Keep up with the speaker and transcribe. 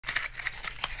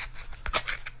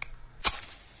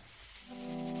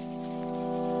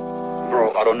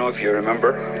don't know if you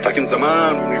remember. لكن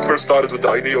زمان when we first started with the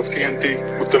idea of TNT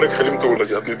قلت لك حلمت ولا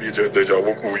جاتني دي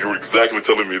جابوك you were exactly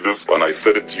telling me this and I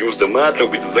said it to you زمان لو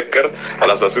بتتذكر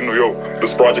على اساس انه yo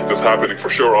this project is happening for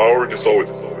sure. I already saw it.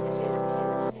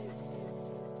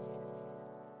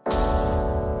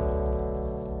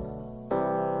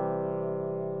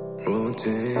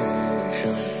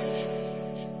 Rotation.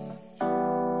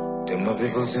 Then my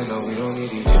people say now we don't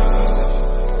need Ejaza.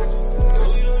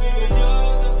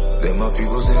 Then my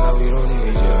people say now we don't need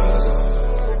Ejaza.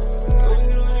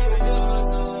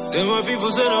 Then my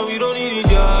people say now we don't need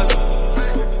Ejaza.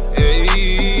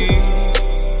 Hey.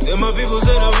 Then my people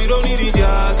say now we don't need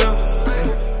Ejaza.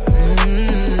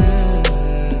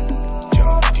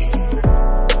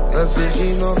 I say she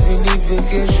know if you need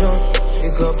vacation.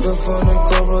 Pick up the phone and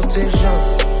call roTation.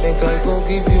 Make I go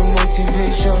give you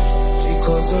motivation.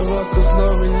 Because the rock is no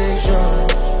relation.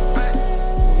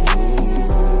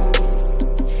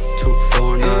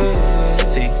 249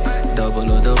 stick double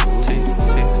o double T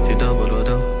double o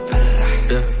double.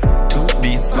 Yeah, two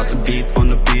beasts about to beat on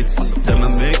the beats. Them I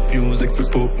make music we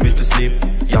put me to sleep.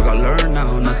 Y'all gotta learn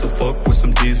now not to fuck with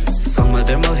some G's. Some of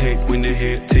them I'll hate when they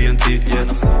hear TNT.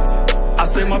 Yeah. I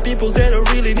say my people they don't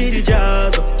really need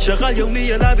Ejaza. شغال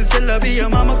يوميا لابس جلابية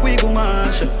ما مكوي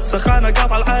قماشة. سخانة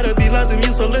قاف على العربي لازم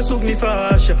يوصل لسوق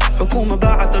نفاشة. حكومة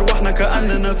باعت أرواحنا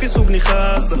كأننا في سوق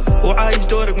نخاسة. وعايش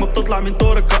دورك ما بتطلع من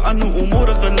طورك كأنه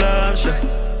أمورك قلاشة.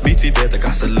 بيت في بيتك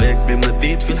أحسن لك بما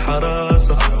تبيت في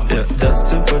الحراسة. Yeah,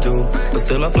 destined for doom, but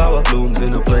still a flower blooms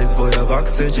in a place void of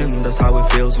oxygen. That's how it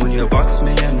feels when you box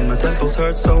me in. My temples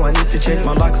hurt, so I need to change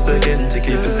my locks again to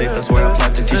keep it safe. That's why I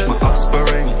plan to teach my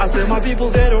offspring. I say my people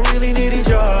they don't really need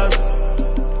Ejaza.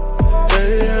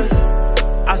 Yeah,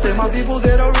 yeah. I say my people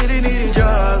they don't really need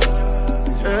Ejaza.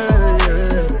 Yeah,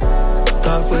 yeah.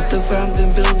 Start with the fam, then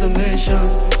build a nation.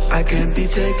 I can't be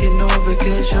taking no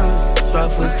vacations.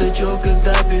 Laugh with the jokers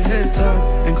that be hating.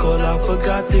 And call out for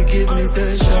God to give me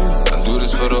patience. I do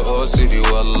this for the whole city,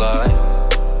 wallahi.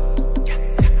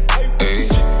 Hey,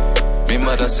 me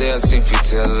mother say I sing for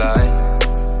tell lie.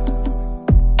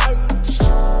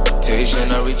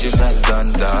 Rotation original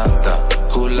Dandata.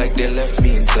 Cool like they left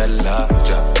me in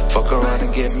Talaja. Fuck around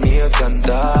and get me a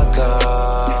Kandaka.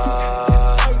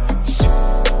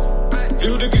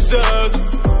 Feel the gazette.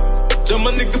 Jam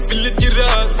my nigga feel it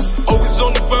jirat. Always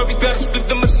on the bar, we gotta split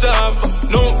the masafa.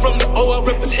 Know I'm from the O, I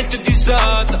rep and hit the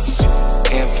desata.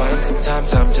 Can't find the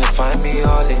time to find me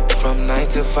all in. From 9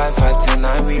 to 5, 5 to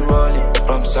 9 we rollin'.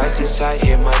 From side to side,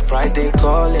 hear my pride they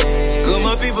callin'. Good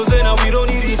my people say now we don't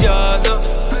need Ejaza.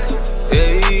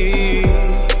 Hey,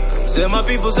 say my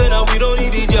people say now we don't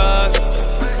need Ejaza.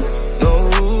 No,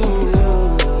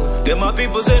 then my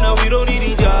people say now we don't need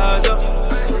Ejaza.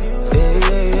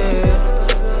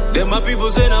 Then my people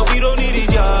say now we don't need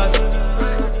Ejaza.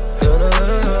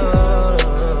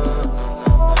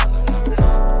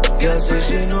 Girl say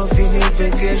she know if you need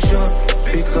vacation.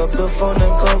 Pick up the phone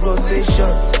and call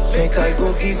roTation. Make I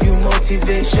go give you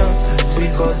motivation.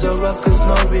 Because the rock is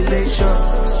no relation.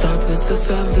 Start with the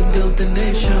fam, then build the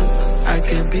nation. I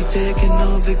can't be taking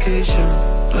no vacation.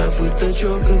 Laugh with the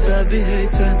jokers that be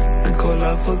hating. And call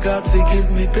out for God,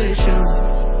 forgive me patience.